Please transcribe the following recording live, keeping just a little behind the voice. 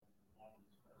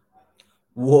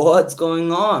What's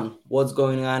going on? What's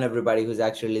going on, everybody who's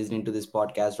actually listening to this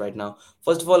podcast right now?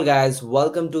 First of all, guys,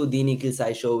 welcome to the Nikhil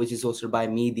Sai Show, which is hosted by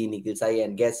me, the Nikhil Sai.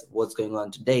 And guess what's going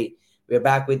on today? We're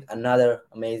back with another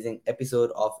amazing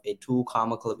episode of a Two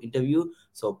Karma Club interview.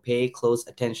 So pay close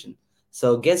attention.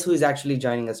 So, guess who is actually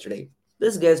joining us today?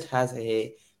 This guest has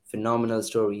a phenomenal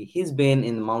story. He's been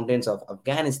in the mountains of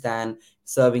Afghanistan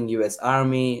serving US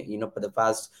Army, for the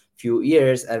past few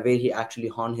years, where he actually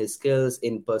honed his skills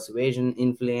in persuasion,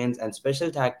 influence, and special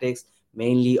tactics,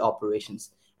 mainly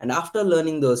operations. And after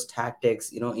learning those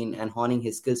tactics, in and honing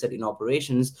his skill set in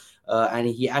operations, and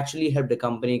he actually helped a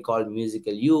company called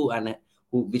Musical U,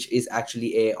 which is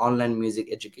actually a online music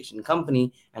education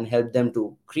company, and helped them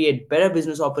to create better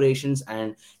business operations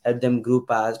and help them grew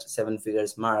past seven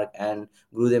figures mark and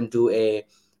grew them to a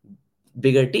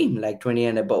bigger team like 20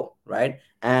 and above, right?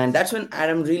 And that's when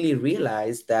Adam really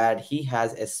realized that he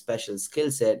has a special skill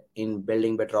set in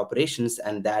building better operations,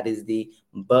 and that is the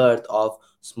birth of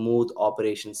smooth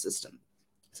operation system.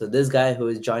 So this guy who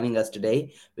is joining us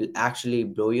today will actually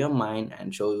blow your mind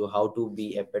and show you how to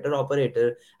be a better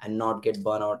operator and not get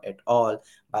burnout at all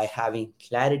by having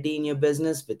clarity in your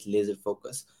business with laser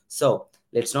focus. So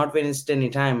let's not waste any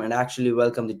time and actually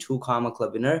welcome the two Karma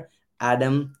Club winner,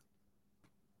 Adam.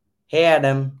 Hey,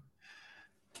 Adam.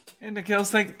 Hey, Nikhil,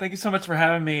 thank you so much for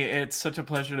having me. It's such a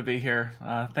pleasure to be here.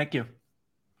 Thank you.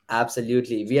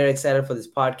 Absolutely. We are excited for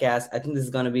this podcast. I think this is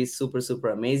going to be super, super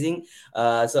amazing.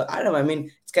 So, Adam, I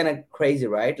mean, it's kind of crazy,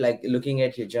 right? Like looking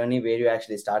at your journey, where you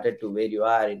actually started to where you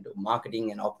are into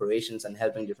marketing and operations and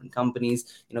helping different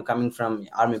companies, coming from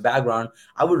army background.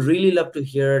 I would really love to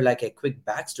hear like a quick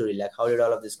backstory, like how did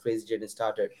all of this crazy journey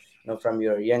started, from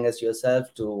your youngest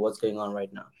yourself to what's going on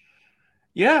right now.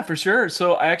 Yeah, for sure.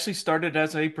 So I actually started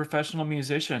as a professional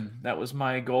musician. That was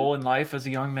my goal in life as a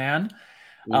young man.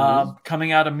 Mm-hmm.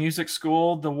 Coming out of music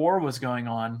school, the war was going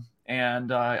on,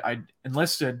 and I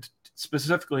enlisted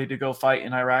specifically to go fight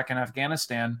in Iraq and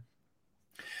Afghanistan.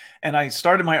 And I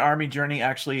started my army journey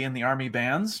actually in the army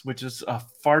bands, which is a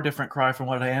far different cry from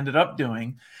what I ended up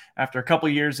doing. After a couple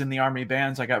years in the army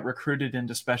bands, I got recruited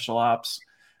into special ops,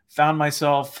 found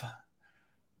myself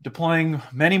deploying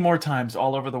many more times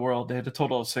all over the world. They had a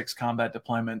total of 6 combat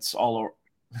deployments all over,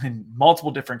 in multiple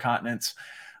different continents,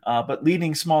 but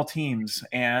leading small teams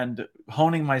and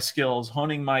honing my skills,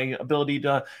 honing my ability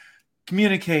to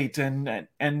communicate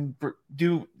and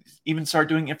do even start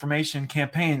doing information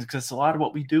campaigns, because a lot of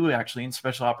what we do actually in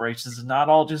special operations is not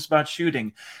all just about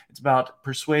shooting. It's about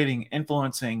persuading,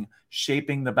 influencing,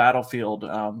 shaping the battlefield,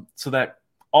 so that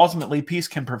ultimately peace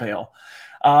can prevail.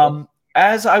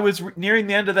 As I was nearing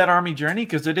the end of that army journey,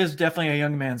 because it is definitely a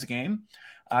young man's game,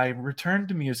 I returned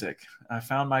to music. I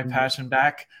found my Yep. passion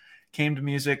back, came to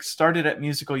music, started at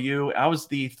Musical U. I was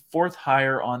the fourth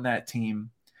hire on that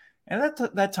team. And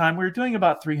at that time, we were doing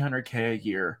about 300K a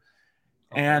year.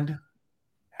 Okay. And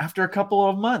after a couple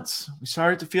of months, we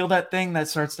started to feel that thing that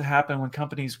starts to happen when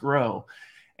companies grow.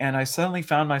 And I suddenly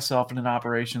found myself in an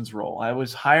operations role. I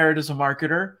was hired as a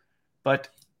marketer, but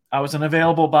I was an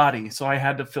available body, so I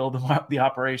had to fill the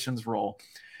operations role.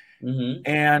 Mm-hmm.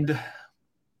 And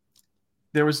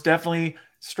there was definitely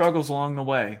struggles along the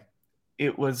way.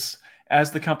 It was, as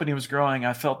the company was growing,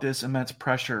 I felt this immense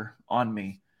pressure on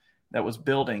me that was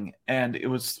building. And it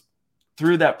was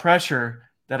through that pressure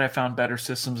that I found better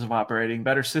systems of operating,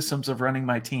 better systems of running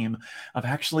my team, of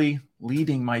actually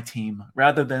leading my team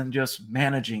rather than just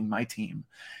managing my team.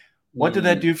 What did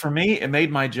that Mm-hmm. do for me? It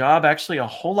made my job actually a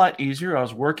whole lot easier. I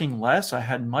was working less, I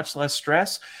had much less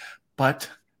stress, but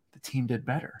the team did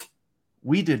better.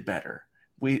 We did better.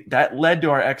 We That led to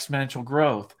our exponential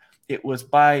growth. It was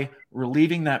by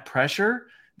relieving that pressure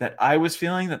that I was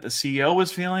feeling, that the CEO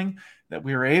was feeling, that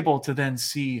we were able to then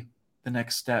see the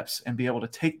next steps and be able to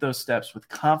take those steps with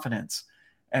confidence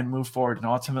and move forward, and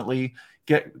ultimately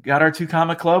got our two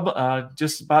comma club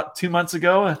just about 2 months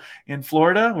ago in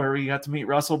Florida, where we got to meet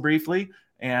Russell briefly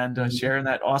and sharing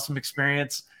that awesome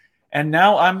experience. And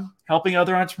now I'm helping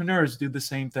other entrepreneurs do the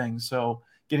same thing. So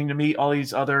getting to meet all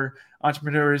these other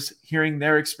entrepreneurs, hearing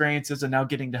their experiences, and now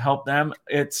getting to help them.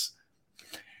 It's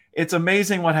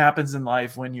amazing what happens in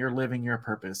life when you're living your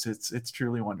purpose. It's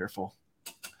truly wonderful.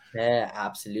 Yeah,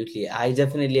 absolutely. I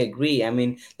definitely agree. I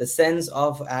mean, the sense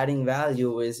of adding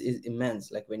value is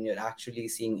immense. Like when you're actually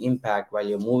seeing impact while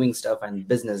you're moving stuff and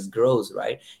business grows,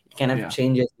 right? It kind of Yeah.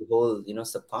 changes the whole,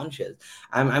 subconscious.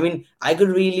 I mean, I could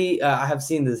really, I have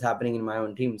seen this happening in my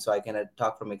own team, so I can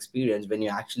talk from experience. When you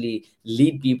actually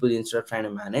lead people instead of trying to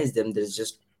manage them, there's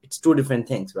just it's two different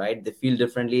things, right? They feel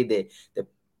differently, they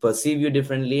perceive you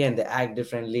differently, and they act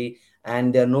differently.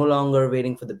 and they're no longer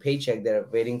waiting for the paycheck, they're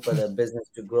waiting for the business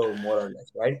to grow, more or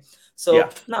less, right? Yeah. So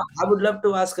now I would love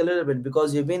to ask a little bit,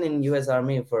 because you've been in US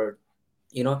Army for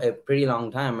a pretty long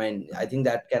time, and I think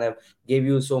that kind of gave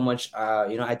you so much,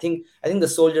 I think the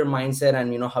soldier mindset,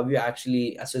 and how you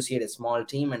actually associate a small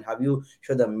team, and how you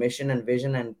show the mission and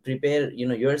vision, and prepare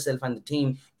yourself and the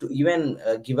team to even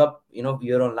give up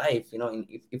your own life,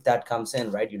 if that comes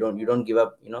in, right? You don't give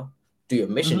up to your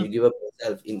mission, Hmm. you give up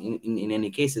yourself in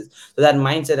any cases. So that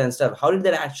mindset and stuff, how did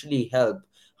that actually help?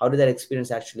 How did that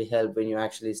experience actually help when you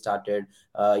actually started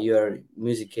your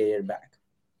music career back?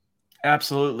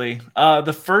 Absolutely.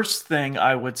 The first thing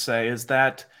I would say is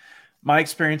that my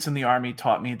experience in the Army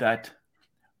taught me that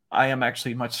I am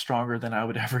actually much stronger than I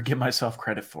would ever give myself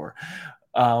credit for.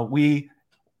 We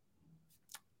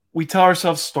tell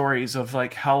ourselves stories of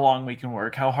like how long we can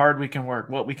work, how hard we can work,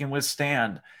 what we can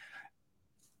withstand.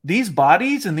 These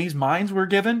bodies and these minds we're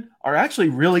given are actually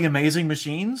really amazing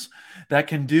machines that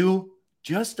can do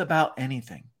just about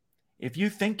anything. If you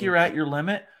think you're at your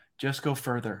limit, just go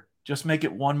further. Just make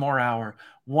it one more hour,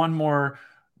 one more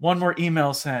one more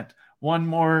email sent, one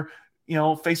more,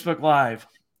 Facebook live.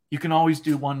 You can always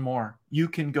do one more. You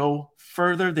can go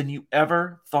further than you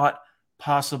ever thought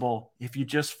possible if you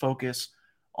just focus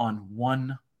on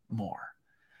one more.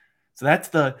 So that's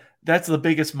the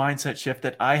biggest mindset shift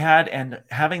that I had, and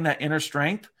having that inner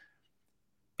strength,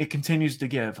 it continues to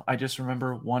give. I just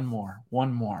remember one more,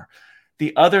 one more.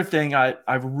 The other thing I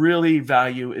really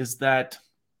value is that,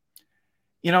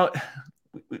 you know,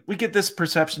 we get this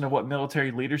perception of what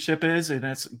military leadership is, and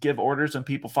it's give orders and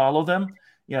people follow them.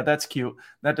 Yeah, that's cute.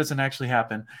 That doesn't actually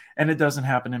happen. And it doesn't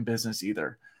happen in business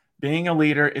either. Being a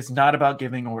leader is not about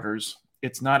giving orders.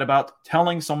 It's not about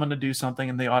telling someone to do something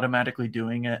and they automatically do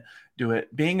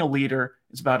it. Being a leader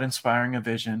is about inspiring a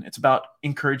vision. It's about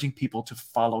encouraging people to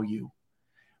follow you.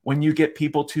 When you get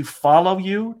people to follow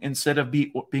you instead of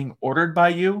being ordered by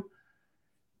you,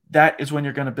 that is when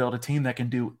you're going to build a team that can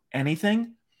do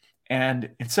anything. And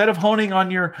instead of honing on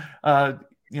your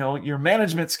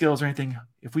management skills or anything,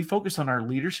 if we focus on our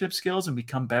leadership skills and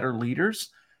become better leaders,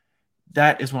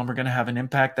 that is when we're going to have an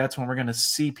impact. That's when we're going to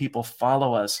see people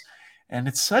follow us. And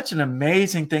it's such an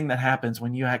amazing thing that happens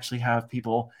when you actually have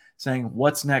people saying,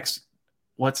 "What's next?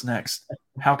 What's next?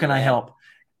 How can I Yeah. help?"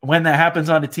 When that happens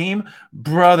on a team,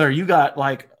 brother, you got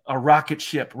like a rocket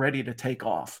ship ready to take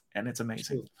off. And it's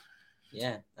amazing. True.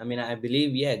 Yeah, I mean, I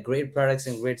believe, yeah, great products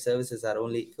and great services are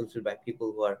only fulfilled by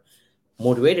people who are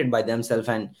motivated by themselves,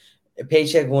 and a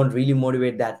paycheck won't really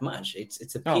motivate that much.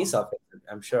 It's a Oh, piece of it,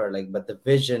 I'm sure. Like, but the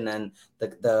vision and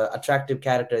the attractive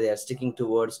character they are sticking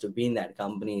towards to be in that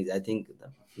company is, I think,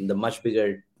 the much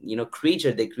bigger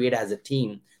creature they create as a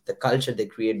team, the culture they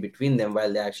create between them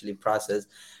while they actually process.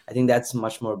 I think that's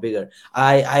much more bigger.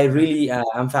 I yeah. really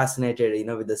I'm fascinated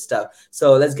with the stuff.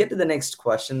 So let's get to the next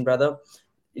question, brother.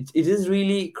 It is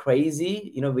really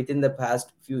crazy, within the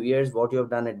past few years, what you have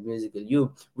done at musical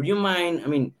you. Would you mind, I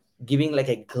mean, giving like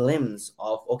a glimpse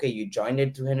of, okay, you joined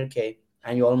at 200K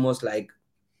and you almost like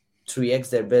 3x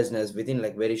their business within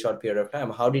like very short period of time.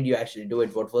 How did you actually do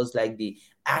it? What was like the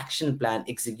action plan,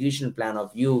 execution plan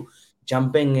of you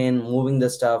jumping in, moving the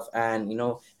stuff, and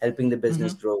helping the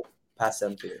business Hmm. grow past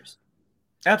some fears?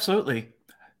 Absolutely.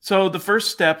 So the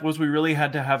first step was we really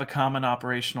had to have a common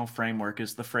operational framework,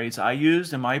 is the phrase I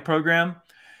used in my program.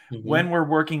 When Mm-hmm. we're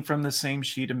working from the same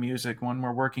sheet of music, when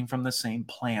we're working from the same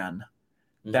plan,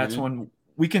 that's Mm-hmm. when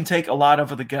we can take a lot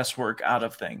of the guesswork out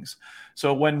of things.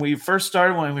 So when we first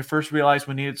started, when we first realized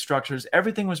we needed structures,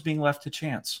 everything was being left to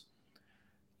chance.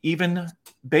 Even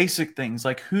basic things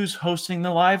like who's hosting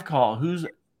the live call, who's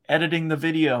editing the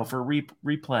video for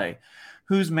replay,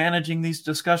 who's managing these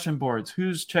discussion boards,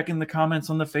 who's checking the comments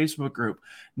on the Facebook group.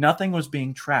 Nothing was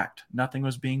being tracked, nothing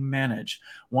was being managed.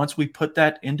 Once we put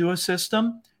that into a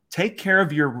system, take care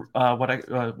of your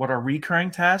what are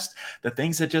recurring tasks, the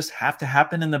things that just have to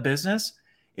happen in the business.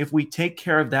 If we take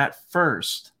care of that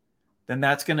first, then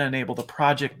that's going to enable the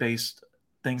project based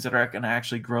things that are going to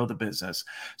actually grow the business.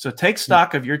 So take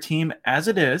stock of your team as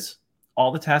it is,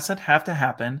 all the tasks that have to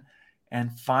happen,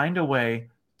 and find a way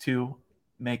to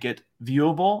make it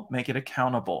viewable, make it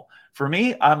accountable. For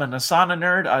me, I'm an Asana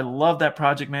nerd. I love that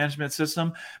project management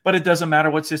system, but it doesn't matter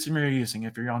what system you're using.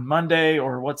 If you're on Monday,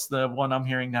 or what's the one I'm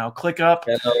hearing now, ClickUp,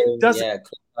 Hello, doesn't yeah,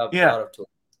 a yeah, lot of tools.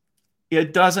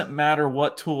 it doesn't matter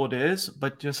what tool it is,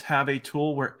 but just have a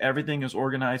tool where everything is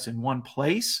organized in one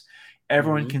place.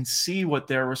 Everyone Mm-hmm. can see what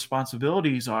their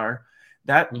responsibilities are.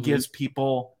 That Mm-hmm. gives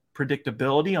people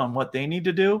predictability on what they need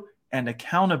to do and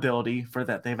accountability for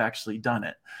that they've actually done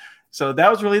it. So that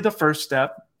was really the first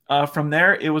step. From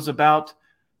there, it was about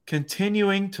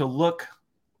continuing to look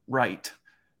right.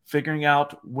 figuring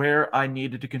out where I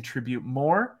needed to contribute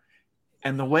more.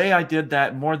 And the way I did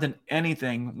that more than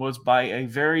anything was by a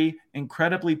very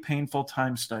incredibly painful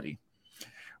time study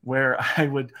where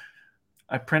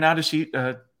I print out a sheet,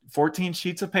 14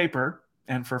 sheets of paper,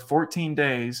 and for 14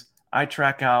 days, I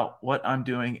track out what I'm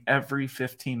doing every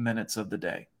 15 minutes of the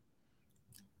day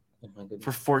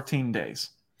for 14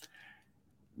 days.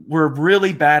 We're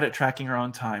really bad at tracking our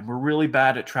own time. We're really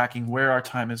bad at tracking where our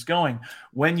time is going.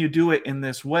 When you do it in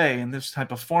this way, in this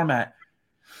type of format,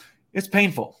 it's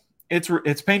painful.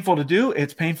 It's painful to do.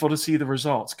 It's painful to see the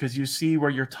results because you see where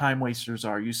your time wasters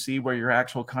are. You see where your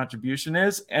actual contribution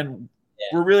is, and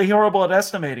we're really horrible at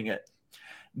estimating it.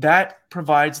 That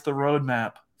provides the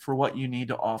roadmap for what you need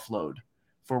to offload,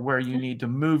 for where you need to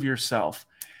move yourself.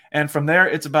 And from there,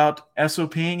 it's about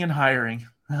SOPing and hiring.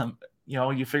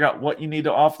 You figure out what you need to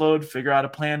offload, figure out a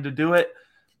plan to do it,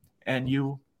 and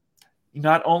you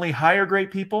not only hire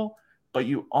great people, but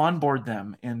you onboard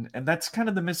them. And that's kind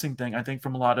of the missing thing, I think,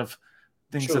 from a lot of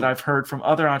things that I've heard from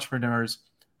other entrepreneurs.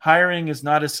 Hiring is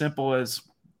not as simple as,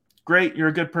 great, you're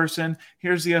a good person,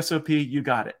 here's the SOP, you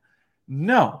got it.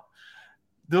 No.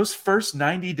 Those first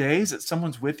 90 days that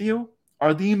someone's with you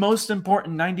are the most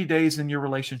important 90 days in your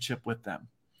relationship with them.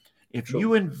 If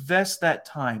you invest that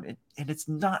time, and it's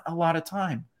not a lot of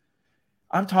time.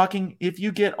 I'm talking if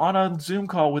you get on a Zoom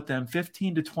call with them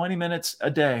 15 to 20 minutes a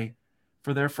day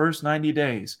for their first 90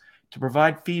 days to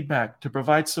provide feedback, to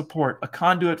provide support, a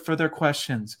conduit for their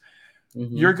questions,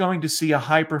 you're going to see a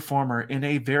high performer in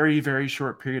a very, very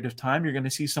short period of time. You're going to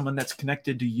see someone that's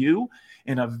connected to you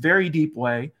in a very deep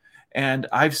way. And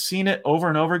I've seen it over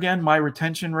and over again. My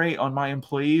retention rate on my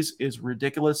employees is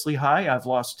ridiculously high. I've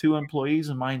lost 2 employees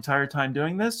in my entire time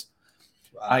doing this.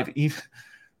 Wow.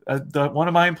 One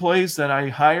of my employees that I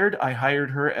hired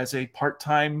her as a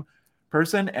part-time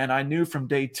person, and I knew from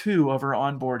day 2 of her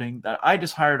onboarding that I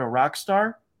just hired a rock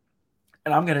star,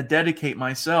 and I'm going to dedicate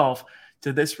myself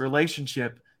to this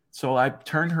relationship. So I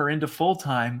turned her into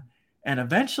full-time, and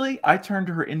eventually I turned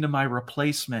her into my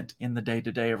replacement in the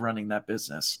day-to-day of running that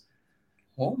business.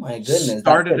 Oh my goodness.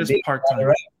 Started as part-time.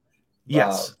 Wow.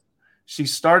 Yes. She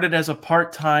started as a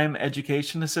part-time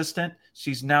education assistant.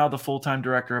 She's now the full-time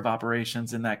director of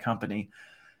operations in that company.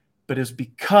 But it's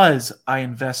because I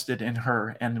invested in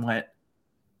her and went,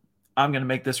 I'm going to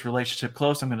make this relationship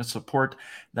close. I'm going to support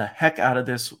the heck out of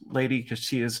this lady because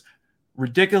she is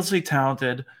ridiculously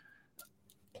talented.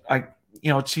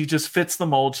 She just fits the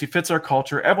mold. She fits our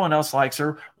culture. Everyone else likes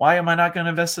her. Why am I not going to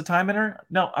invest the time in her?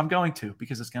 No, I'm going to,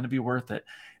 because it's going to be worth it.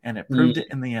 And it proved it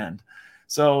in the end.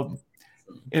 So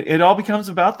it all becomes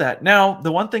about that. Now,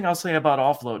 the one thing I'll say about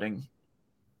offloading,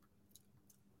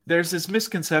 there's this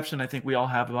misconception I think we all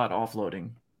have about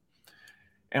offloading.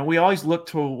 And we always look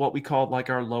to what we call like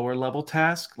our lower level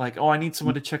task. Like, I need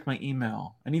someone to check my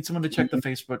email. I need someone to check the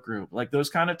Facebook group. Like those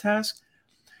kind of tasks.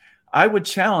 I would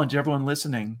challenge everyone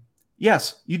listening.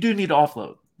 Yes, you do need to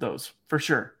offload those for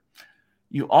sure.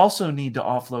 You also need to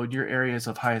offload your areas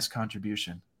of highest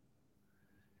contribution.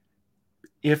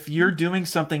 If you're doing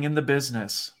something in the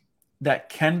business that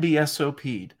can be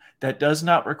SOP'd, that does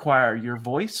not require your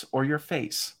voice or your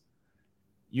face,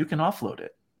 you can offload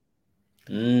it.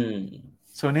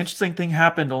 So an interesting thing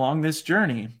happened along this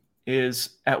journey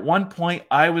is at one point,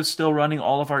 I was still running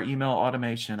all of our email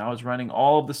automation. I was running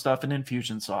all of the stuff in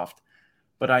Infusionsoft,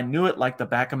 but I knew it like the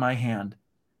back of my hand.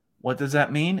 What does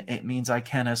that mean? It means I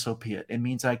can SOP it. It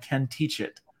means I can teach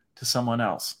it to someone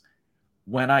else.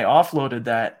 When I offloaded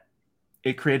that,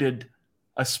 it created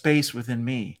a space within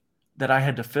me that I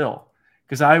had to fill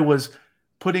because I was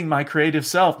putting my creative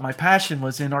self, my passion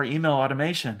was in our email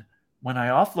automation. When I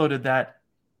offloaded that,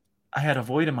 I had a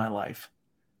void in my life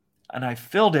and I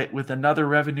filled it with another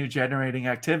revenue generating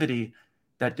activity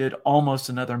that did almost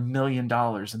another $1 million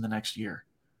in the next year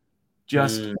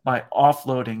just by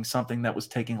offloading something that was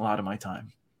taking a lot of my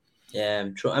time. Yeah,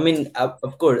 true. I mean,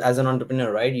 of course, as an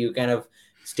entrepreneur, right, you kind of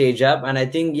stage up. And I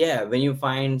think, when you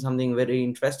find something very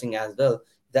interesting as well,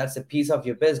 that's a piece of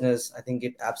your business. I think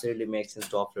it absolutely makes sense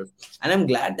to offload. And I'm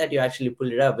glad that you actually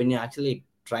pulled it up when you actually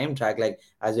time track, like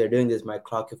as you're doing this, my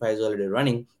Clockify is already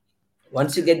running.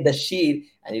 Once you get the sheet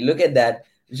and you look at that,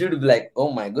 you should be like,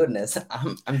 oh my goodness,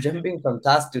 I'm jumping from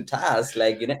task to task,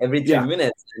 like, every 3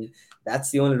 minutes. And that's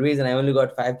the only reason I only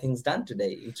got 5 things done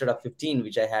today instead of 15,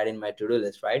 which I had in my to-do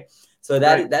list, right? So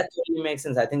that totally makes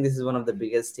sense. I think this is one of the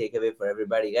biggest takeaway for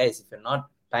everybody, guys. If you're not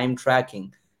time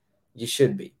tracking, you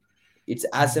should be. It's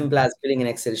as simple as filling an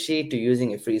Excel sheet to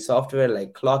using a free software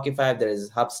like Clockify. There is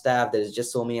Hubstaff. There's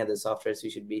just so many other softwares you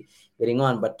should be getting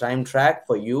on. But time track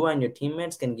for you and your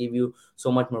teammates can give you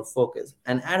so much more focus.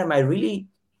 And Adam, I really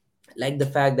like the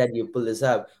fact that you pull this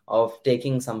up of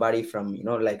taking somebody from,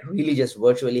 like really just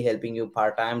virtually helping you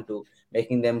part-time to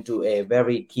making them to a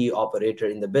very key operator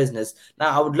in the business.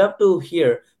 Now I would love to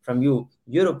hear from you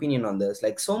your opinion on this.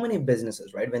 Like so many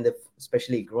businesses, right, when they're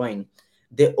especially growing,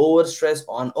 they overstress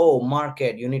on, oh,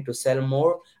 market, you need to sell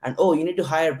more, and oh, you need to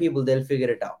hire people, they'll figure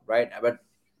it out, right? But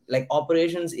like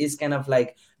operations is kind of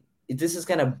like, this is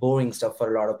kind of boring stuff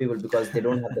for a lot of people because they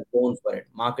don't have the tone for it.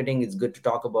 Marketing is good to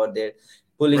talk about, there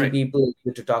pulling Right. people is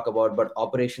good to talk about, but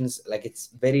operations, like, it's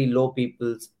very low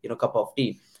people's, cup of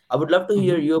tea. I would love to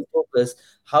hear Mhm. your focus.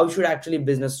 How should actually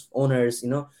business owners,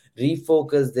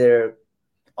 refocus their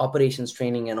operations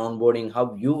training and onboarding?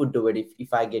 How you would do it?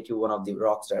 If I get you one of the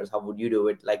rock stars, how would you do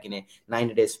it, like in a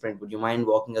 90-day sprint? Would you mind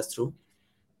walking us through?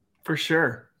 For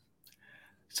sure.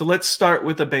 So let's start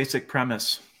with a basic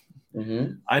premise.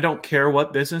 Mm-hmm. I don't care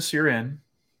what business you're in,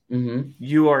 Mm-hmm.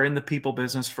 you are in the people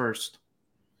business first.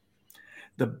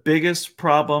 The biggest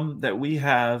problem that we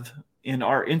have in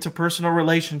our interpersonal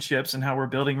relationships and how we're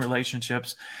building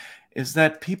relationships is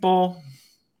that people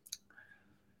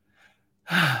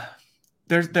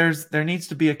there needs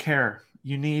to be a care.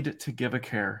 You need to give a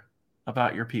care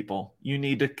about your people. You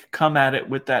need to come at it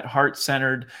with that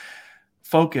heart-centered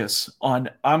focus on,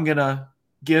 I'm going to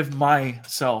give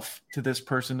myself to this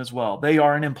person as well. They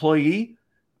are an employee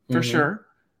for Mm-hmm. sure,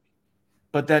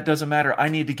 but that doesn't matter. I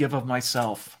need to give of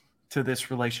myself to this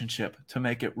relationship to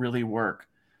make it really work.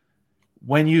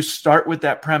 When you start with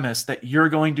that premise that you're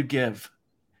going to give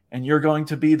and you're going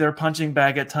to be their punching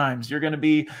bag at times, you're going to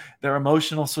be their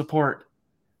emotional support,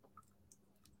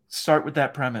 start with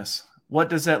that premise. What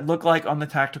does that look like on the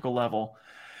tactical level?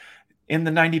 In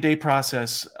the 90-day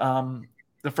process,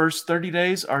 the first 30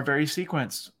 days are very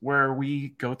sequenced where we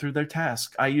go through their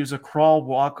task. I use a crawl,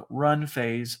 walk, run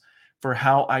phase for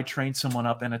how I train someone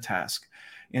up in a task.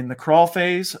 In the crawl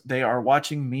phase, they are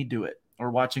watching me do it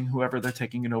or watching whoever they're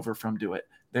taking it over from do it.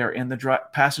 They're in the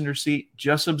passenger seat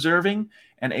just observing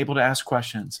and able to ask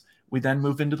questions. We then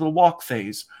move into the walk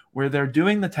phase where they're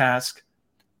doing the task,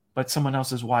 but someone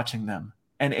else is watching them.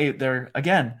 And they're,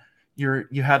 again,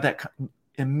 you have that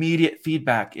immediate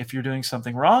feedback if you're doing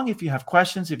something wrong, if you have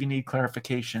questions, if you need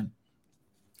clarification.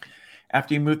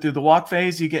 After you move through the walk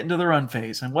phase, you get into the run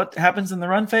phase. And what happens in the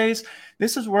run phase?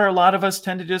 This is where a lot of us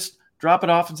tend to just drop it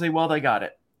off and say, well, they got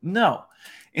it. No.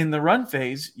 In the run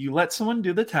phase, you let someone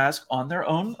do the task on their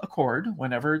own accord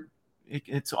whenever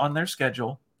it's on their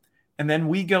schedule. And then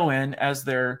we go in as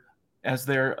their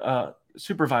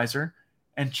supervisor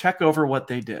and check over what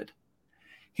they did.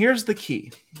 Here's the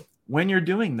key. When you're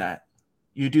doing that,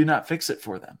 you do not fix it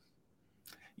for them.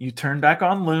 You turn back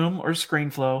on Loom or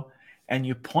ScreenFlow and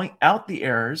you point out the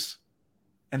errors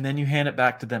and then you hand it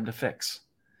back to them to fix.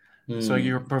 So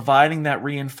you're Hmm. providing that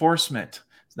reinforcement,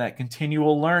 that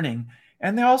continual learning.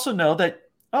 And they also know that,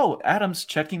 oh, Adam's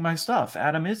checking my stuff.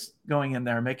 Adam is going in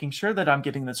there, making sure that I'm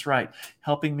getting this right,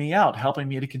 helping me out, helping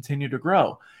me to continue to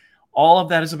grow. All of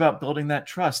that is about building that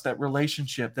trust, that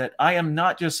relationship, that I am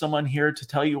not just someone here to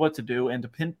tell you what to do and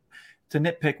to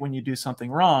nitpick when you do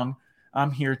something wrong.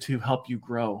 I'm here to help you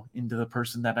grow into the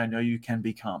person that I know you can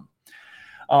become.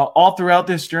 All throughout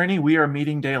this journey, we are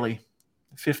meeting daily,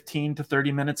 15 to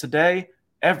 30 minutes a day,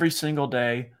 every single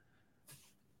day,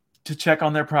 to check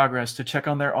on their progress, to check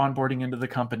on their onboarding into the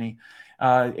company.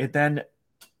 Then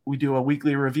we do a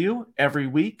weekly review every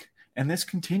week, and this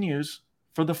continues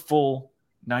for the full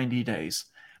 90 days.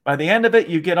 By the end of it,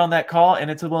 you get on that call, and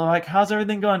it's like, how's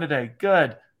everything going today?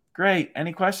 Good. Great.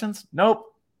 Any questions?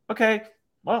 Nope. Okay.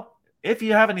 Well, if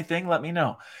you have anything, let me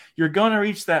know. You're going to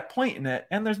reach that point in it,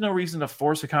 and there's no reason to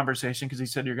force a conversation because you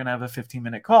said you're going to have a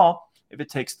 15-minute call. If it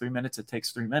takes 3 minutes, it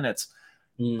takes 3 minutes.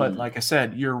 But Hmm. like I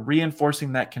said, you're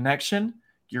reinforcing that connection,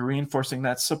 you're reinforcing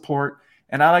that support.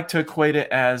 And I like to equate it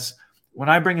as when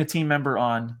I bring a team member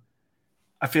on,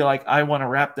 I feel like I want to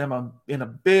wrap them in a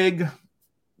big,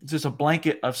 just a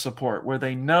blanket of support where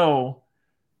they know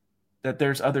that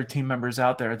there's other team members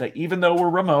out there that even though we're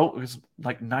remote, it's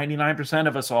like 99%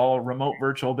 of us all remote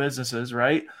virtual businesses,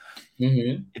 right?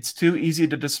 Mm-hmm. It's too easy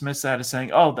to dismiss that as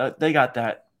saying, oh, they got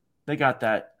that. They got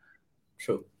that.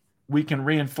 True. We can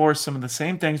reinforce some of the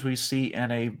same things we see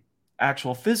in a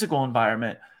actual physical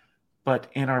environment, but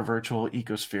in our virtual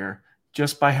ecosphere,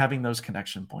 just by having those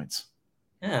connection points.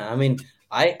 Yeah, I mean,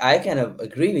 I kind of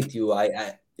agree with you.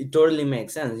 I it totally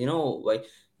makes sense. Like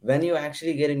when you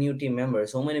actually get a new team member,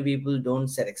 so many people don't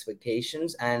set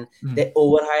expectations and Mm. they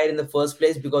overhire in the first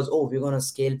place because, oh, we're gonna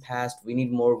scale past. We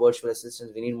need more virtual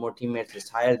assistants. We need more teammates. Just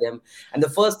hire them. And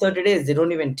the first 30 days, they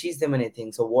don't even teach them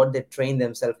anything. So what they train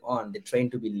themselves on, they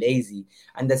train to be lazy.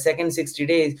 And the second 60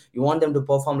 days, you want them to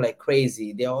perform like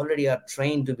crazy. They already are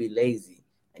trained to be lazy.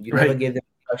 You never Right. gave them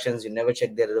instructions, you never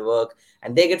checked their work,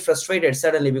 and they get frustrated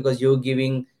suddenly because you're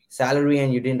giving salary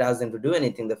and you didn't ask them to do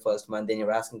anything the first month. Then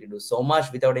you're asking to do so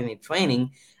much without any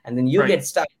training, and then you Right. get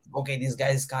stuck. Okay, these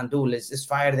guys can't do. Let's just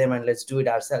fire them and let's do it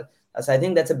ourselves. So I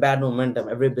think that's a bad momentum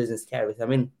every business carries. I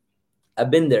mean, I've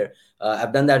been there.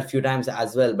 I've done that a few times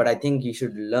as well. But I think you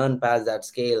should learn past that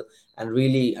scale and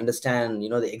really understand,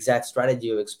 the exact strategy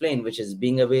you explained, which is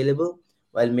being available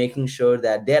while making sure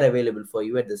that they're available for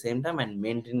you at the same time and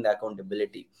maintaining the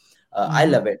accountability. I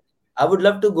Mm-hmm. love it. I would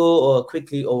love to go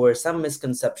quickly over some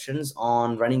misconceptions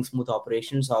on running smooth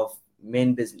operations of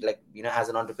main business, like, as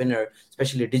an entrepreneur,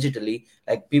 especially digitally.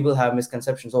 Like, people have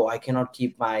misconceptions. Oh, I cannot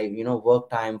keep my, work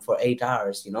time for 8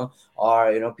 hours,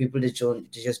 or people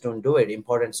just don't do it.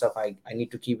 Important stuff, I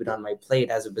need to keep it on my plate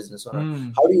as a business owner.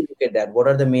 Mm. How do you look at that? What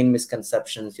are the main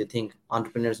misconceptions you think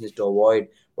entrepreneurs need to avoid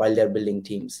while they're building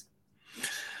teams?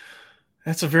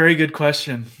 That's a very good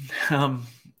question. Um,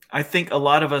 I think a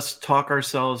lot of us talk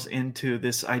ourselves into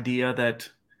this idea that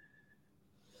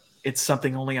it's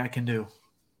something only I can do.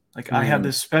 Like, I have Hmm.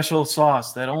 this special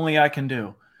sauce that only I can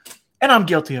do. And I'm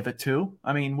guilty of it too.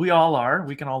 I mean, we all are.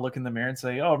 We can all look in the mirror and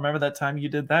say, "Oh, remember that time you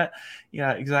did that?"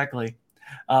 Yeah, exactly.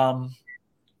 Um,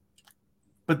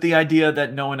 but the idea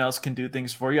that no one else can do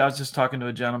things for you. I was just talking to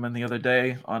a gentleman the other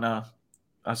day on a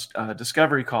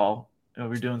discovery call. We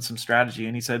were doing some strategy,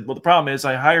 and he said, "Well, the problem is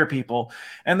I hire people,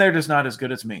 and they're just not as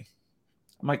good as me."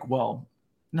 I'm like, "Well,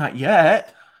 not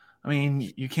yet. I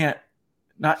mean, you can't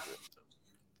not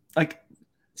like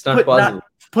It's not put not possible.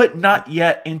 put not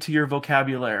yet into your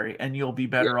vocabulary, and you'll be Yeah.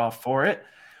 better off for it."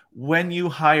 When you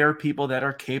hire people that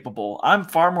are capable, I'm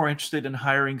far more interested in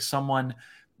hiring someone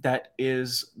that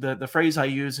is the phrase I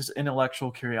use is intellectual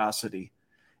curiosity.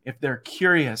 If they're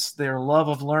curious, their love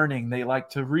of learning, they like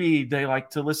to read, they like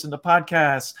to listen to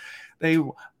podcasts, they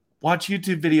watch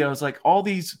YouTube videos, like all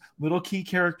these little key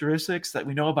characteristics that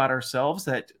we know about ourselves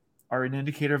that are an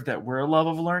indicator of that we're a love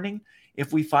of learning.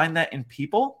 If we find that in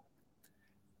people,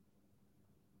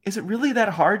 is it really that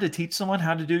hard to teach someone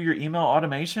how to do your email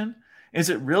automation? Is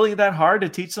it really that hard to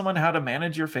teach someone how to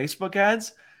manage your Facebook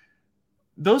ads?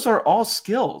 Those are all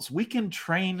skills. We can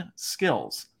train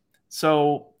skills.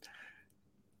 So,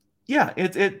 yeah,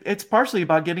 it's partially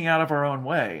about getting out of our own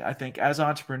way. I think as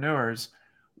entrepreneurs,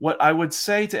 what I would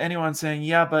say to anyone saying,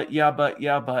 yeah, but, yeah, but,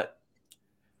 yeah, but,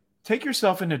 take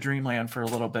yourself into dreamland for a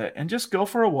little bit and just go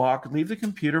for a walk, leave the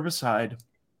computer beside,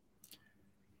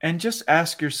 and just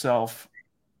ask yourself,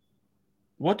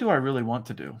 what do I really want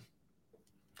to do?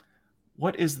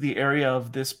 What is the area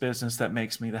of this business that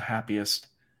makes me the happiest?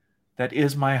 That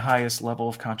is my highest level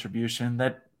of contribution,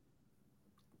 that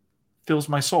fills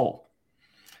my soul.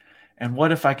 And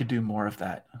what if I could do more of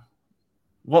that?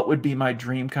 What would be my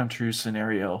dream come true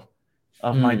scenario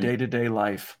of my Hmm. day-to-day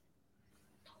life?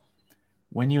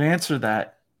 When you answer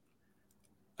that,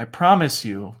 I promise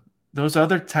you, those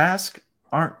other tasks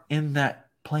aren't in that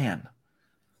plan.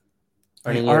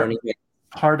 They Running your aren't own.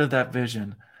 part of that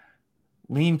vision.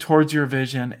 Lean towards your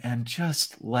vision and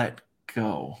just let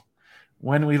go.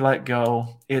 When we let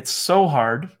go, it's so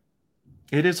hard.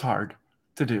 It is hard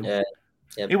to do. Yeah.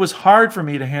 It Yep. was hard for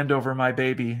me to hand over my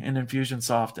baby in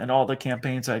Infusionsoft and all the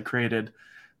campaigns I'd created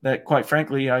that, quite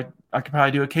frankly, I could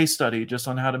probably do a case study just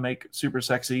on how to make super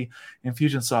sexy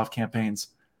Infusionsoft campaigns.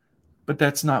 But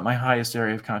that's not my highest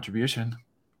area of contribution.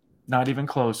 Not even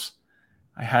close.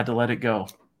 I had to let it go.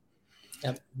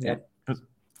 Yep. It Yep.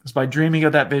 was by dreaming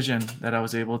of that vision that I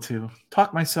was able to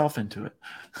talk myself into it.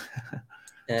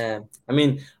 Yeah, I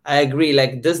mean, I agree.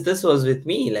 Like, this was with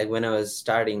me. Like, when I was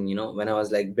starting, when I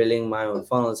was like building my own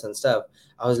funnels and stuff,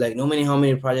 I was like, no many how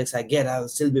many projects I get, I'll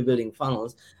still be building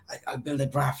funnels. I build the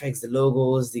graphics, the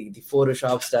logos, the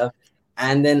Photoshop stuff,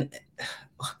 and then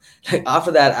like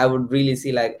after that, I would really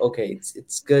see like, okay,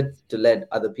 it's good to let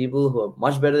other people who are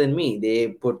much better than me. They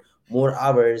put more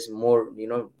hours, more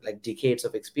like decades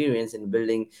of experience in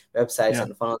building websites Yeah.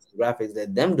 and funnels and graphics.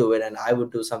 Let them do it, and I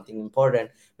would do something important,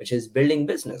 which is building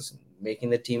business,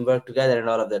 making the team work together and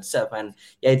all of that stuff. And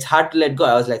yeah, it's hard to let go.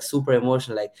 I was like super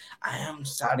emotional, like, I am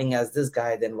starting as this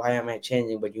guy, then why am I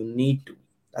changing? But you need to.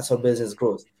 That's how business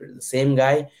grows. If you're the same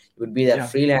guy, you would be that Yeah.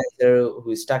 freelancer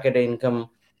who's stuck at an income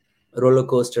roller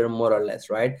coaster, more or less,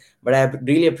 right? But I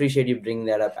really appreciate you bringing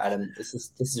that up, Adam. This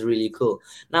is really cool.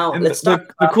 Now And let's talk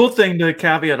the about. cool thing to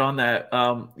caveat on that,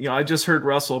 I just heard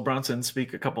Russell Brunson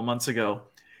speak a couple months ago.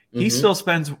 He Mhm. still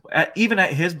spends, even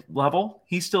at his level,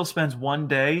 he still spends 1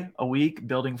 day a week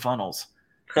building funnels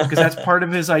because that's part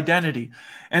of his identity.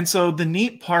 And so the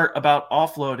neat part about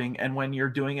offloading and when you're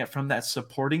doing it from that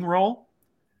supporting role,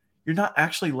 you're not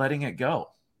actually letting it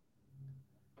go.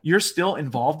 You're still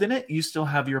involved in it. You still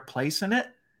have your place in it,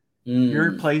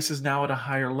 Your Mm. place is now at a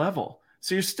higher level.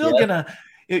 So you're still Yep. gonna,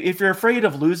 if you're afraid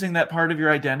of losing that part of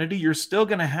your identity, you're still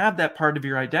gonna have that part of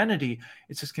your identity.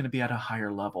 It's just gonna be at a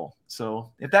higher level.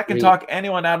 So if that can Agree. talk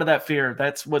anyone out of that fear,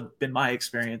 that's what been my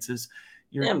experience is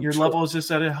Yeah, your true. level is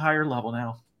just at a higher level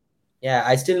now. Yeah,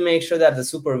 I still make sure that the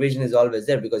supervision is always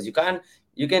there, because you can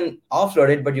offload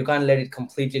it, but you can't let it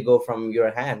completely go from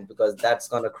your hand, because that's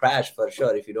gonna crash for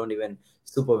sure if you don't even Yeah.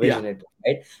 supervision it,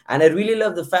 right? And I really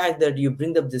love the fact that you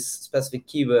bring up this specific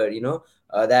keyword,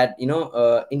 that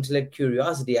intellect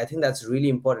curiosity. I think that's really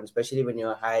important, especially when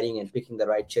you're hiring and picking the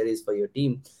right cherries for your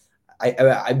team.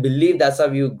 I believe that's how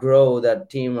you grow that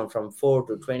team from 4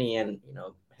 to 20, and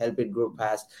help it grow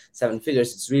past 7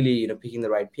 figures. It's really picking the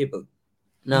right people.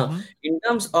 Now, Mm-hmm. in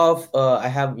terms of, I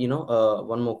have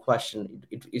one more question.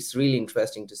 It's really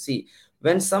interesting to see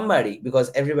when somebody,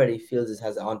 because everybody feels this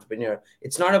as an entrepreneur.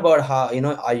 It's not about how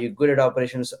are you good at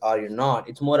operations or you're not.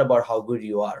 It's more about how good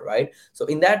you are, right? So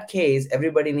in that case,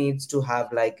 everybody needs to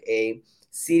have like a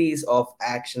series of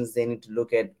actions they need to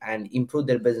look at and improve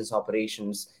their business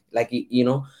operations. Like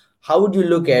how would you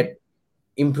look Mm-hmm. at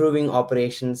improving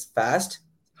operations fast?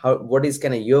 How, what is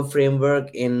kind of your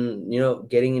framework in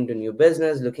getting into new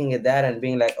business, looking at that and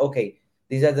being like, okay,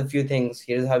 these are the few things,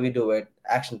 here's how we do it,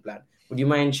 action plan? Would you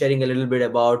mind sharing a little bit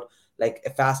about like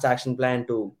a fast action plan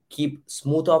to keep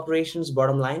smooth operations,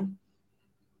 bottom line?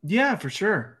 Yeah, for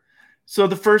sure. So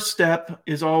the first step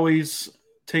is always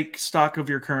take stock of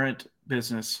your current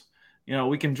business.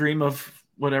 We can dream of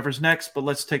whatever's next, but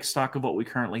let's take stock of what we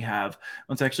currently have.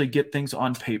 Let's actually get things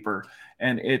on paper.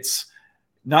 And it's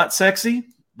not sexy,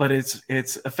 but it's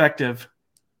effective.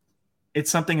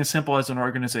 It's something as simple as an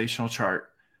organizational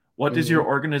chart. What does Mm-hmm. your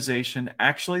organization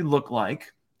actually look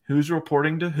like? Who's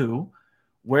reporting to who?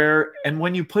 Where, and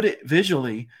when you put it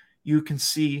visually, you can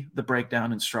see the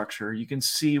breakdown in structure. You can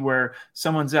see where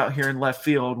someone's out here in left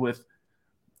field with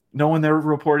no one they're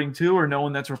reporting to or no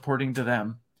one that's reporting to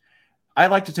them. I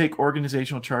like to take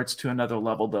organizational charts to another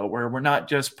level, though, where we're not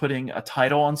just putting a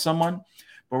title on someone,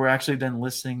 but we're actually then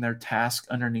listing their task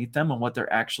underneath them and what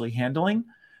they're actually handling.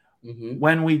 Mm-hmm.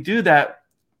 When we do that,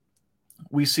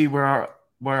 we see where our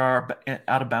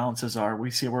out of balances are.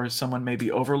 We see where someone may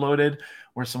be overloaded,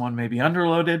 where someone may be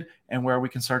underloaded, and where we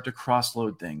can start to cross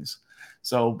load things.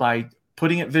 So by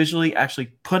putting it visually,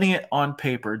 actually putting it on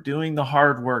paper, doing the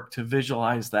hard work to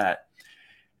visualize that,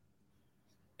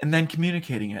 and then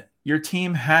communicating it. Your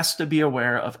team has to be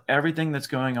aware of everything that's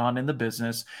going on in the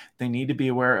business. They need to be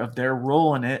aware of their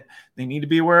role in it. They need to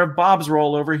be aware of Bob's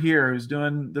role over here, who's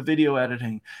doing the video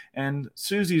editing, and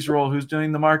Susie's role, who's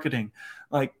doing the marketing.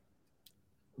 Like,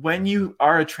 when you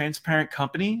are a transparent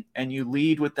company and you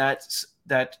lead with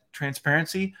that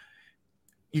transparency,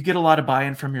 you get a lot of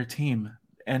buy-in from your team.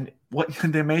 And what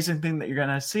the amazing thing that you're going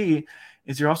to see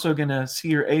is you're also going to see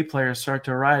your A players start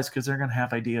to arise because they're going to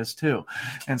have ideas too.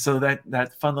 And so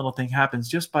that fun little thing happens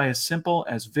just by as simple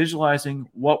as visualizing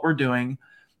what we're doing,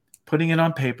 putting it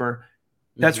on paper.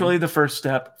 That's Mm-hmm. really the first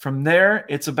step. From there,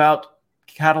 it's about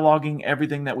cataloging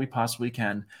everything that we possibly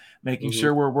can, making Mm-hmm.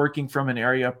 sure we're working from an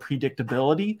area of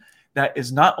predictability that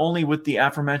is not only with the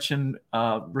aforementioned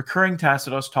recurring tasks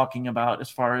that I was talking about, as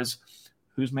far as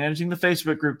who's managing the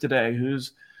Facebook group today,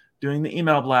 who's doing the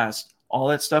email blast, all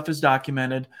that stuff is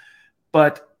documented.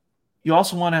 But you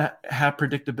also want to have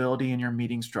predictability in your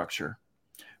meeting structure.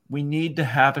 We need to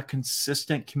have a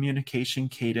consistent communication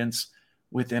cadence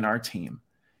within our team.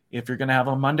 If you're going to have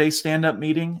a Monday stand up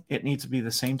meeting, it needs to be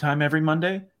the same time every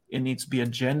Monday. It needs to be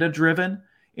agenda driven.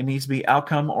 It needs to be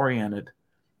outcome oriented.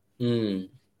 Mm.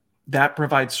 That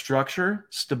provides structure,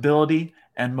 stability,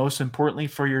 and most importantly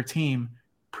for your team,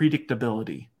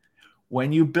 predictability.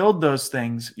 When you build those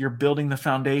things, you're building the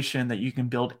foundation that you can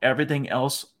build everything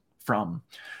else from.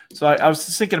 So I was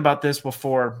just thinking about this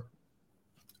before,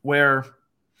 where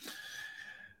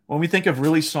when we think of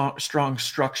really strong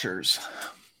structures,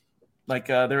 like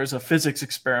there was a physics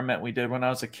experiment we did when I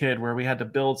was a kid where we had to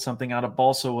build something out of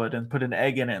balsa wood and put an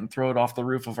egg in it and throw it off the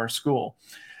roof of our school.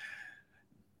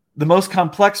 The most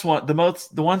complex one,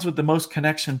 the ones with the most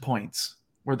connection points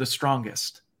were the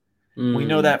strongest. We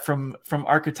know Mm. that from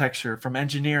architecture, from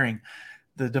engineering.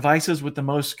 The devices with the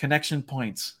most connection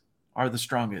points are the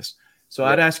strongest. So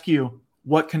I'd Yep. ask you,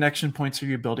 what connection points are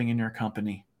you building in your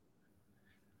company?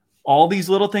 All these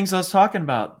little things I was talking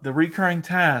about, the recurring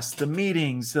tasks, the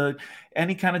meetings,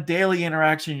 any kind of daily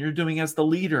interaction you're doing as the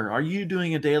leader. Are you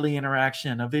doing a daily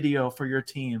interaction, a video for your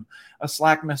team, a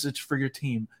Slack message for your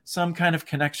team, some kind of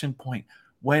connection point?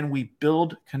 When we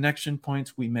build connection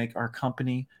points, we make our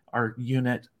company, our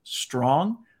unit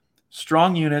strong.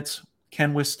 Strong units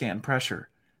can withstand pressure.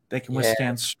 They can Yeah,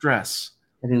 withstand stress.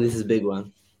 I think this is a big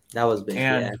one. That was big,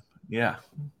 And yeah. Yeah.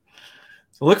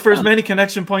 So look for as many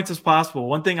connection points as possible.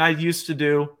 One thing I used to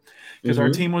do, because our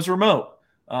Mm-hmm. team was remote.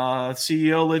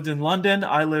 CEO lived in London.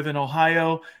 I live in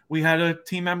Ohio. We had a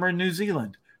team member in New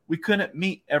Zealand. We couldn't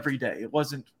meet every day. It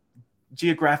wasn't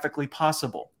geographically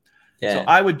possible. So Yeah.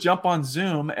 I would jump on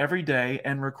Zoom every day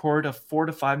and record a 4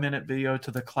 to 5 minute video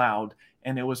to the cloud.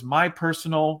 And it was my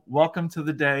personal welcome to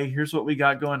the day. Here's what we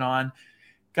got going on.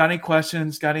 Got any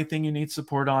questions? Got anything you need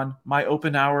support on? My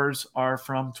open hours are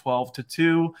from 12 to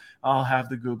 2. I'll have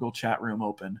the Google chat room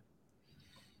open.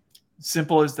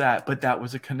 Simple as that, but that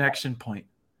was a connection point.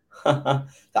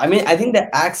 I mean, I think that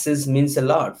access means a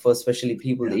lot for especially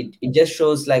people. Yeah. It just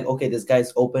shows like, okay, this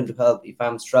guy's open to help if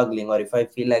I'm struggling or if I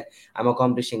feel like I'm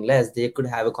accomplishing less, they could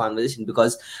have a conversation.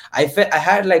 Because I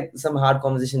had like some hard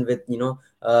conversation with,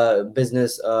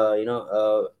 business,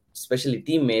 especially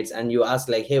teammates, and you ask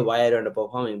like, hey, why are you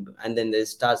underperforming? And then they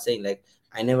start saying like,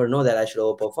 I never know that I should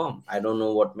overperform. I don't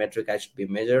know what metric I should be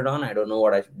measured on. I don't know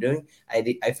what I should be doing.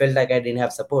 I felt like I didn't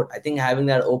have support. I think having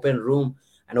that open room,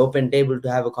 an open table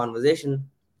to have a conversation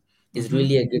is Mm-hmm.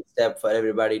 really a good step for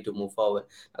everybody to move forward.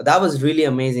 Now, that was really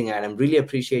amazing, Adam. Really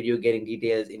appreciate you getting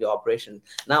details into operations.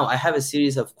 Now, I have a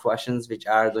series of questions which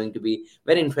are going to be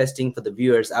very interesting for the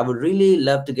viewers. I would really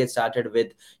love to get started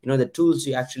with, the tools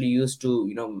you actually use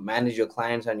to, manage your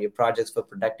clients and your projects for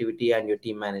productivity and your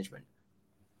team management.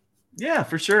 Yeah,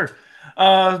 for sure.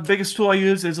 Biggest tool I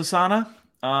use is Asana.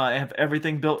 I have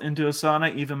everything built into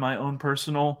Asana. Even my own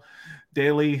personal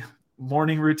daily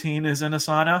morning routine is in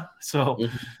Asana. So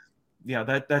Mhm. yeah,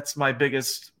 that's my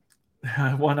biggest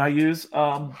one I use.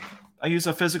 I use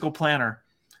a physical planner.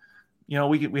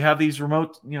 We have these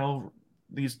remote,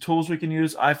 these tools we can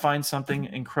use. I find something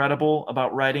incredible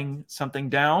about writing something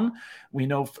down. We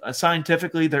know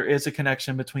scientifically there is a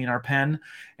connection between our pen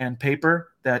and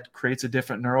paper that creates a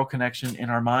different neural connection in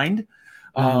our mind.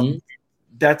 Mhm.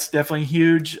 That's definitely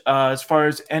huge. As far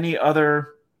as any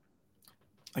other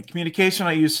like communication,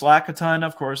 I use Slack a ton,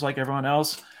 of course, like everyone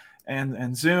else,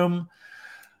 and Zoom.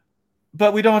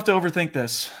 But we don't have to overthink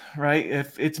this, right?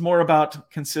 If it's more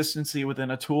about consistency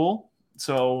within a tool.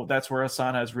 So that's where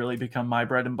Asana has really become my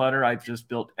bread and butter. I've just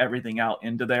built everything out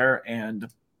into there and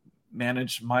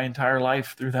managed my entire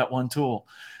life through that one tool.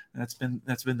 That's been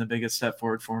the biggest step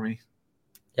forward for me.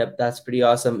 Yep, that's pretty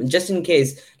awesome. Just in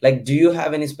case, like, do you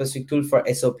have any specific tool for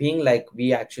SOPing? Like,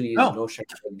 we actually use Oh, Notion.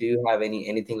 Like, do you have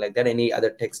anything like that? Any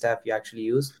other tech staff you actually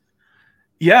use?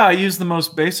 yeah, I use the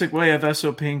most basic way of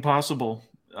SOPing possible.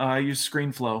 I use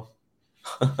ScreenFlow.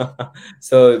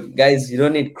 So, guys, you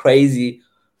don't need crazy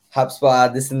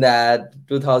HubSpot, this and that,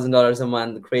 $2,000 a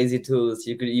month, crazy tools.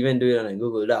 You could even do it on a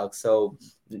Google Doc. So,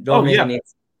 don't Oh make yeah, any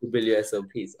to build your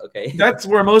SOPs. Okay. that's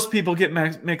where most people get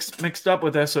mixed up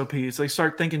with SOPs. They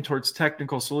start thinking towards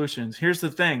technical solutions. Here's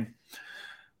the thing: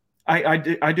 I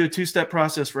do a two-step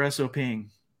process for SOPing.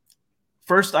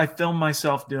 First, I film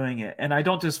myself doing it, and I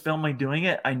don't just film me doing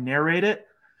it; I narrate it.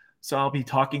 So I'll be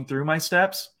talking through my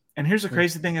steps. And here's the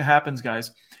crazy thing that happens,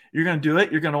 guys: you're going to do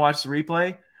it, you're going to watch the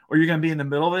replay, or you're going to be in the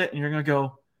middle of it, and you're going to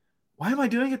go, "Why am I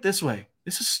doing it this way?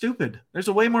 This is stupid. There's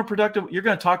a way more productive." You're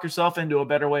going to talk yourself into a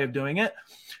better way of doing it.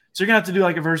 So you're going to have to do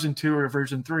like a version 2 or a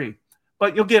version 3,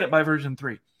 but you'll get it by version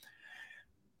 3.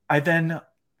 I then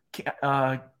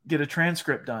get a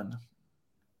transcript done,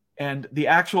 and the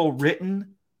actual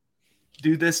written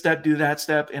do this step, do that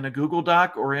step in a Google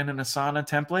Doc or in an Asana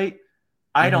template.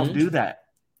 I don't Mm-hmm. do that.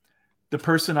 The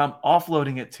person I'm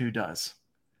offloading it to does,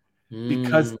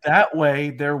 because Mm, that way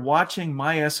they're watching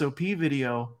my SOP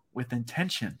video with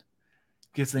intention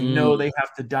because they know mm. they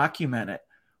have to document it.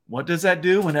 What does that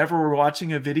do whenever we're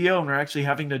watching a video and we're actually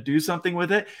having to do something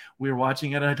with it? We're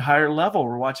watching it at a higher level.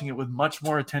 We're watching it with much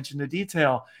more attention to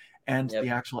detail and the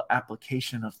Yep. actual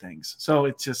application of things. So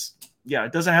it's just, yeah,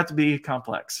 it doesn't have to be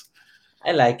complex.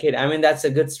 I like it. I mean, that's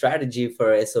a good strategy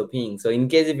for SOPing. So in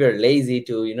case if you're lazy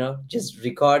to, just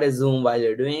record a Zoom while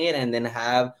you're doing it and then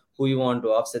have who you want to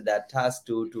offset that task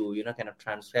to, kind of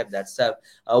transcribe that stuff.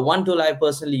 One tool I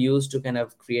personally use to kind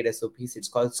of create SOPs, it's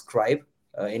called Scribe.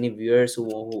 Any viewers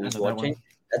who's I know that watching, one.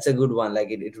 that's a good one. Like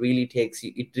it really takes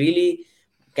you, it really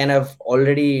kind of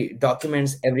already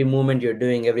documents every movement you're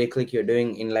doing, every click you're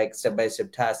doing in like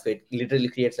step-by-step tasks. So it literally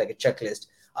creates like a checklist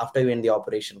after you end the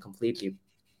operation completely.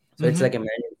 So it's like Mm-hmm. a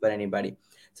manual for anybody.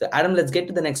 So Adam, let's get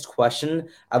to the next question.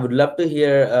 I would love to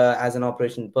hear, as an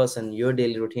operation person, your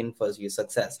daily routine for your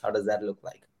success. How does that look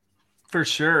like? For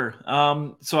sure.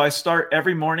 So I start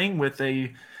every morning with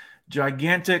a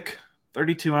gigantic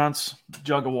 32-ounce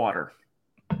jug of water.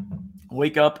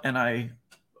 Wake up and I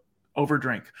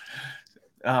overdrink.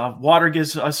 Water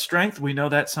gives us strength. We know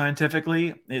that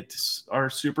scientifically. It's our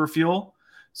super fuel.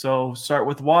 So start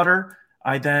with water.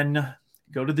 I then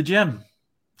go to the gym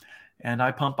and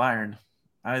I pump iron.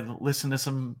 I listen to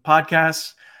some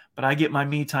podcasts, but I get my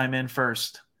me time in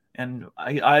first. And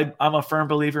I'm a firm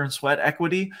believer in sweat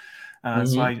equity. So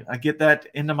Mm-hmm. I get that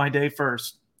into my day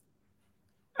first.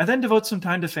 I then devote some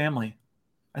time to family.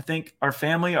 I think our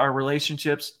family, our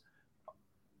relationships,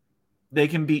 they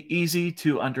can be easy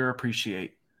to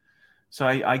underappreciate. So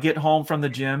I get home from the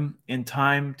gym in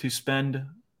time to spend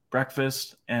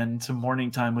breakfast and some morning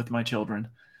time with my children.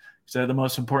 So they're the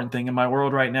most important thing in my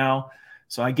world right now.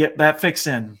 So I get that fix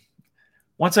in.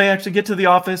 Once I actually get to the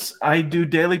office, I do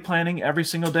daily planning every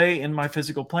single day in my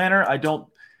physical planner.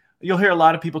 You'll hear a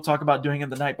lot of people talk about doing it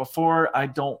the night before. I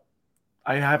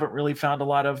haven't really found a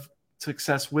lot of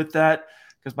success with that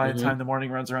because by the Mm-hmm. time the morning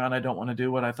runs around, I don't want to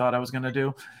do what I thought I was going to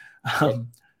do. Yep. Um,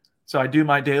 so I do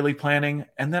my daily planning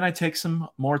and then I take some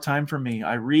more time for me.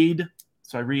 I read.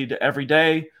 So I read every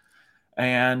day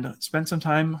and spend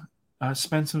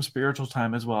some spiritual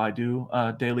time as well. I do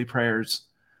daily prayers.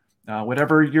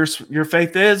 Whatever your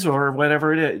faith is or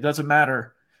whatever it doesn't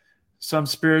matter. Some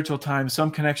spiritual time, some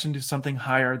connection to something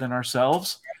higher than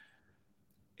ourselves.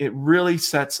 It really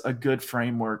sets a good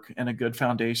framework and a good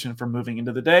foundation for moving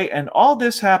into the day. And all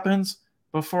this happens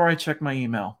before I check my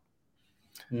email.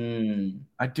 Mm.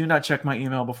 I do not check my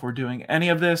email before doing any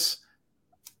of this.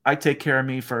 I take care of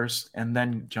me first and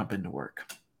then jump into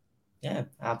work. Yeah,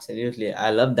 absolutely. I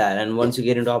love that. And once you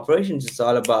get into operations, it's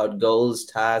all about goals,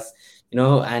 tasks,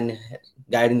 and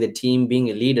guiding the team, being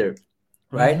a leader,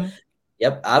 right? Mm-hmm.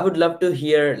 Yep. I would love to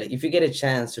hear, like, if you get a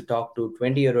chance to talk to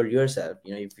 20-year-old yourself,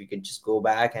 if you could just go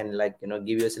back and, like,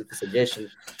 give yourself a suggestion,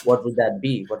 what would that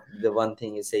be? What would be the one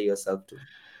thing you say yourself to?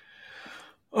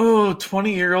 Oh,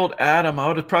 20-year-old Adam. I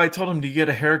would have probably told him to get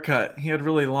a haircut. He had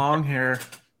really long hair.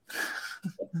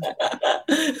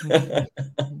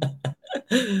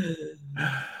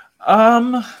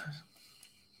 Um,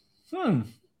 hmm.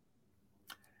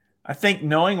 I think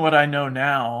knowing what I know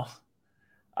now,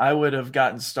 I would have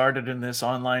gotten started in this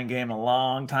online game a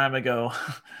long time ago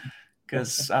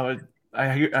because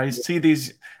I see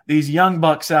these young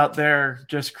bucks out there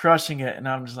just crushing it, and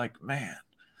I'm just like, man.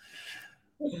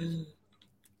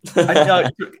 I know.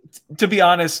 To be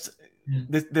honest,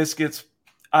 this gets.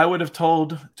 I would have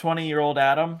told 20-year-old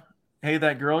Adam, "Hey,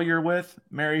 that girl you're with,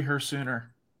 marry her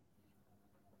sooner."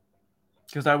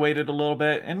 Because I waited a little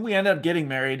bit, and we ended up getting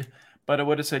married. But I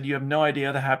would have said, "You have no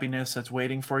idea the happiness that's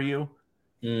waiting for you.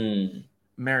 Hmm.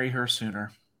 Marry her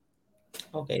sooner."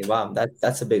 Okay, wow,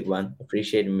 that's a big one.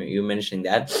 Appreciate you mentioning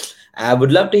that. I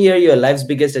would love to hear your life's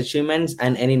biggest achievements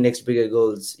and any next bigger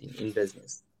goals in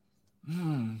business.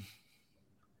 Hmm.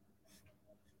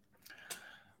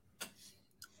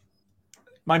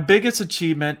 My biggest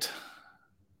achievement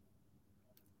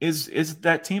is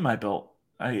that team I built.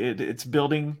 It's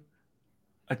building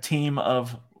a team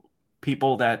of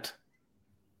people that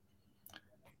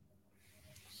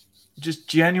just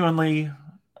genuinely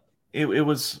it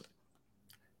was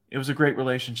a great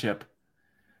relationship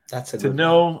That's a to good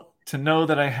one. know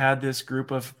that I had this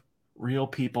group of real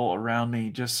people around me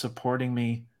just supporting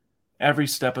me every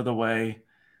step of the way.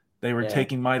 They were Yeah,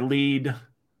 taking my lead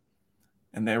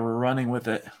and they were running with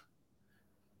it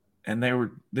and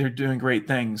they're doing great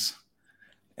things.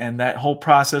 And that whole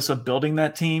process of building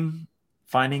that team,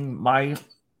 finding my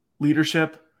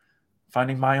leadership,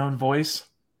 finding my own voice,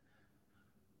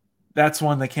 that's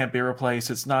one that can't be replaced.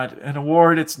 It's not an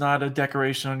award, it's not a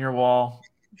decoration on your wall,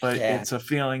 but yeah, it's a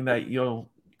feeling that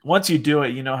once you do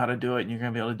it, you know how to do it and you're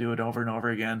going to be able to do it over and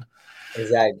over again.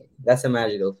 exactly. That's a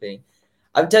magical thing.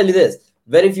 I'll tell you this.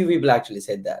 Very few people actually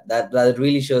said that. That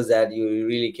really shows that you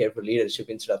really care for leadership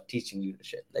instead of teaching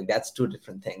leadership. Like, that's two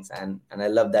different things. And I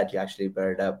love that you actually brought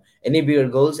it up. Any bigger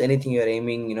goals? Anything you're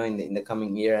aiming, in the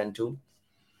coming year and two?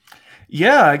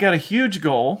 Yeah, I got a huge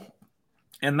goal,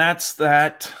 and that's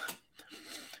that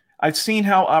I've seen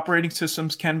how operating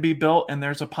systems can be built, and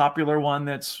there's a popular one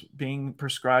that's being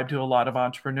prescribed to a lot of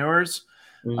entrepreneurs.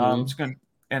 Mm-hmm. It's going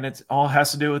and it all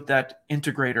has to do with that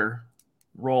integrator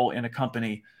role in a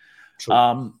company. True.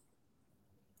 Um,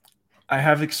 I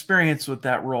have experience with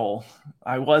that role.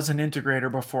 I was an integrator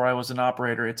before I was an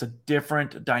operator. It's a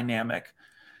different dynamic.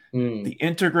 Mm. The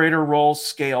integrator role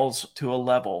scales to a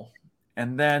level.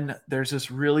 And then there's this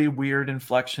really weird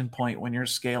inflection point when you're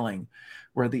scaling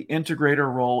where the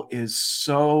integrator role is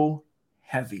so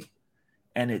heavy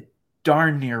and it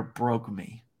darn near broke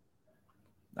me.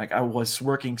 Like, I was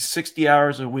working 60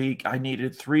 hours a week. I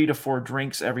needed 3 to 4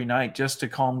 drinks every night just to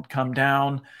come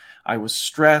down. I was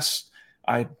stressed.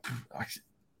 I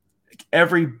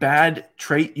every bad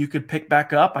trait you could pick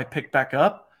back up, I picked back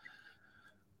up.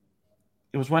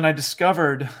 It was when I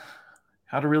discovered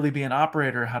how to really be an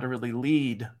operator, how to really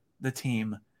lead the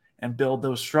team and build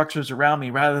those structures around me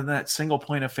rather than that single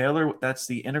point of failure. That's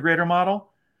the integrator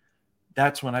model.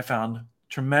 That's when I found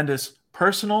tremendous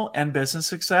personal and business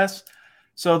success.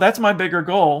 So that's my bigger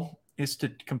goal, is to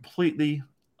completely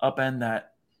upend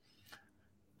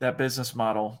that business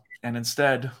model and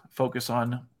instead focus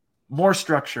on more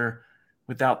structure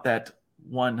without that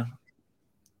one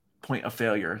point of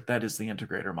failure. That is the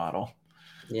integrator model.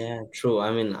 Yeah, true.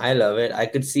 I mean, I love it. I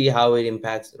could see how it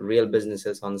impacts real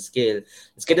businesses on scale.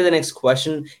 Let's get to the next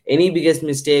question. Any biggest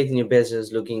mistakes in your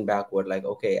business looking backward? Like,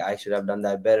 okay, I should have done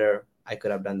that better. I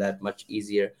could have done that much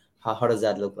easier. How does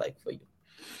that look like for you?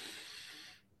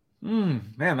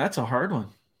 Man, that's a hard one.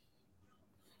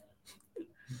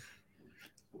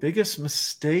 Biggest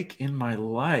mistake in my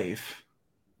life.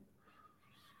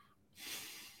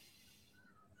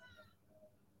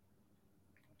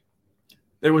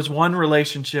 There was one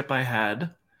relationship I had,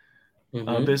 a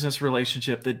Mm-hmm. business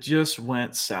relationship that just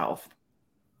went south.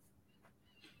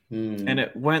 And Hmm.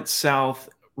 it went south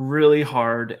really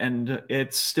hard. And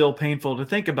it's still painful to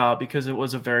think about because it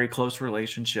was a very close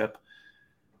relationship.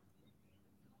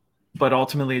 But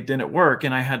ultimately, it didn't work.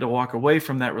 And I had to walk away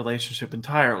from that relationship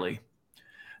entirely.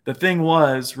 The thing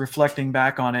was, reflecting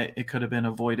back on it, it could have been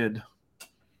avoided.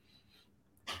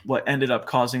 What ended up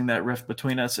causing that rift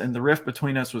between us. And the rift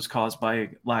between us was caused by a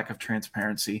lack of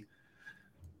transparency.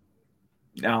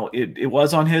 Now, it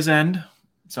was on his end.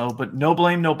 So, but no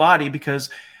blame, no body, because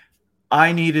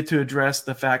I needed to address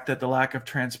the fact that the lack of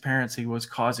transparency was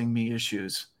causing me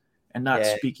issues and not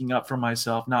Yeah. speaking up for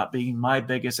myself, not being my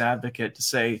biggest advocate to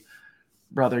say,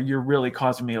 brother, you're really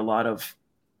causing me a lot of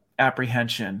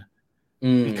apprehension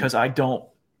Mm, because I don't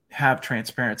have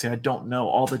transparency. I don't know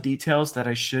all the details that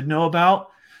I should know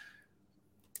about.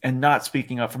 And not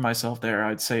speaking up for myself there,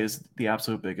 I'd say, is the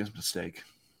absolute biggest mistake.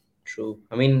 true.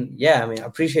 I mean, yeah, I mean, I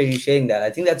appreciate you sharing that. I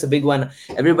think that's a big one.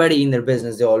 Everybody in their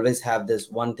business, they always have this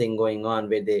one thing going on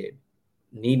where they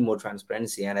need more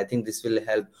transparency. And I think this will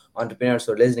help entrepreneurs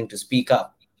who are listening to speak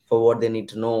up for what they need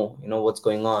to know, what's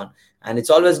going on. And it's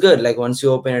always good. Like once you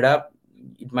open it up,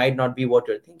 it might not be what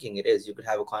you're thinking it is. You could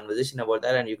have a conversation about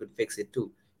that and you could fix it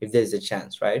too, if there's a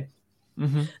chance, right?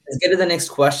 Mm-hmm. Let's get to the next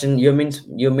question. Your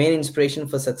main inspiration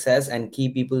for success and key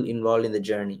people involved in the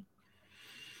journey.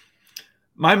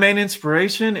 My main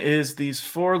inspiration is these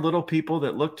four little people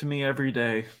that look to me every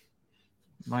day.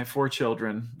 My four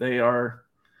children. They are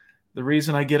the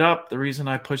reason I get up, the reason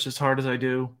I push as hard as I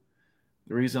do,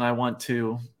 the reason I want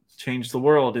to change the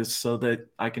world is so that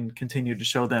I can continue to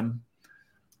show them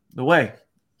the way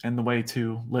and the way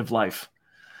to live life.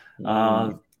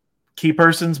 Mm, Uh, Key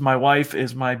persons, my wife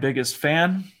is my biggest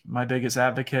fan, my biggest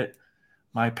advocate.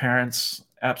 My parents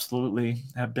absolutely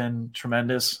have been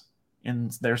tremendous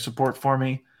in their support for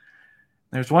me.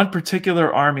 There's one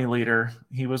particular Army leader.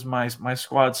 He was my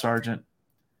squad sergeant.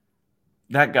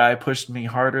 That guy pushed me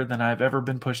harder than I've ever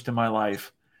been pushed in my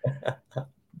life.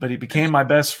 But he became my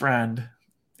best friend,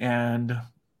 and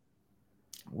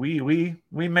we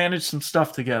managed some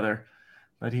stuff together.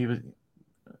 But he was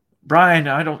Brian.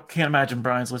 Can't imagine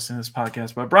Brian's listening to this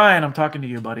podcast. But Brian, I'm talking to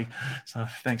you, buddy. So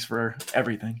thanks for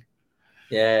everything.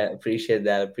 yeah, appreciate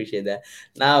that. Appreciate that.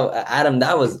 Now, Adam,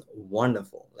 that was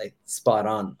wonderful. Like spot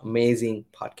on. Amazing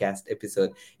podcast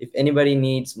episode. If anybody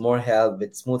needs more help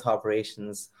with smooth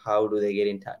operations, how do they get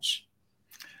in touch?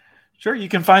 Sure, you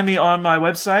can find me on my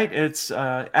website. It's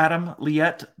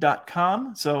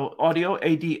adamliette.com. So audio,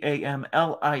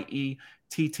 ADAMLIETTE.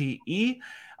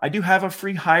 I do have a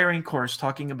free hiring course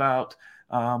talking about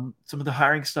some of the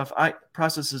hiring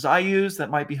processes I use that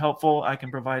might be helpful. I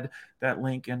can provide that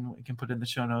link and we can put it in the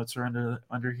show notes or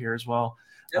under here as well.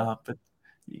 Yep. But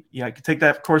yeah, I can take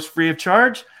that course free of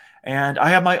charge. And I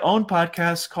have my own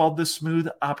podcast called the Smooth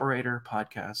Operator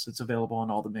Podcast. It's available on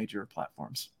all the major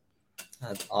platforms.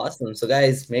 That's awesome. So,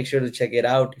 guys, make sure to check it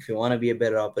out. If you want to be a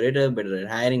better operator, better at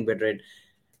hiring, better at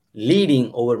leading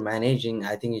over managing,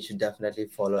 I think you should definitely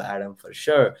follow Adam for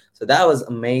sure. So, that was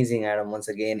amazing, Adam, once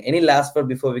again. Any last word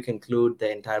before we conclude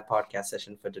the entire podcast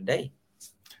session for today?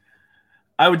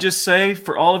 I would just say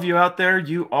for all of you out there,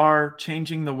 you are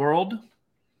changing the world.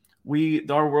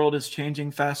 Our world is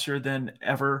changing faster than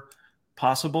ever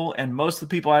possible. And most of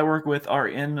the people I work with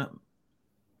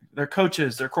they're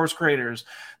coaches, they're course creators,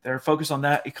 they're focused on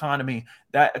that economy.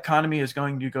 That economy is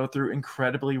going to go through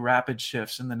incredibly rapid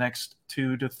shifts in the next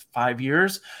 2 to 5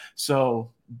 years.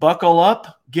 So buckle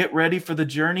up, get ready for the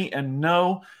journey, and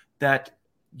know that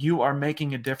you are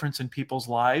making a difference in people's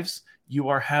lives. You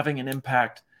are having an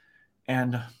impact,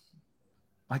 and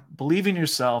like believe in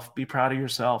yourself, be proud of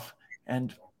yourself,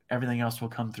 and everything else will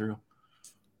come through.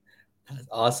 That's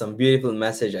awesome. Beautiful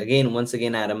message. Again, once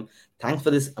again, Adam, thanks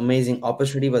for this amazing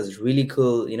opportunity. It was really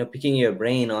cool, picking your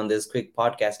brain on this quick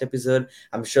podcast episode.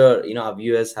 I'm sure, our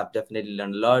viewers have definitely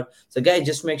learned a lot. So, guys,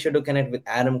 just make sure to connect with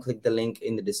Adam. Click the link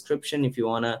in the description if you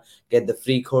want to get the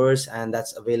free course, and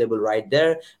that's available right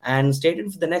there. And stay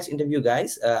tuned for the next interview,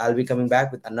 guys. I'll be coming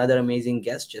back with another amazing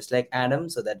guest, just like Adam,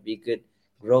 so that we could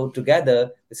grow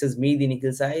together. This is me, the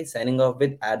Nikhil Sai, signing off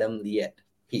with Adam Liette.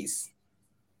 Peace.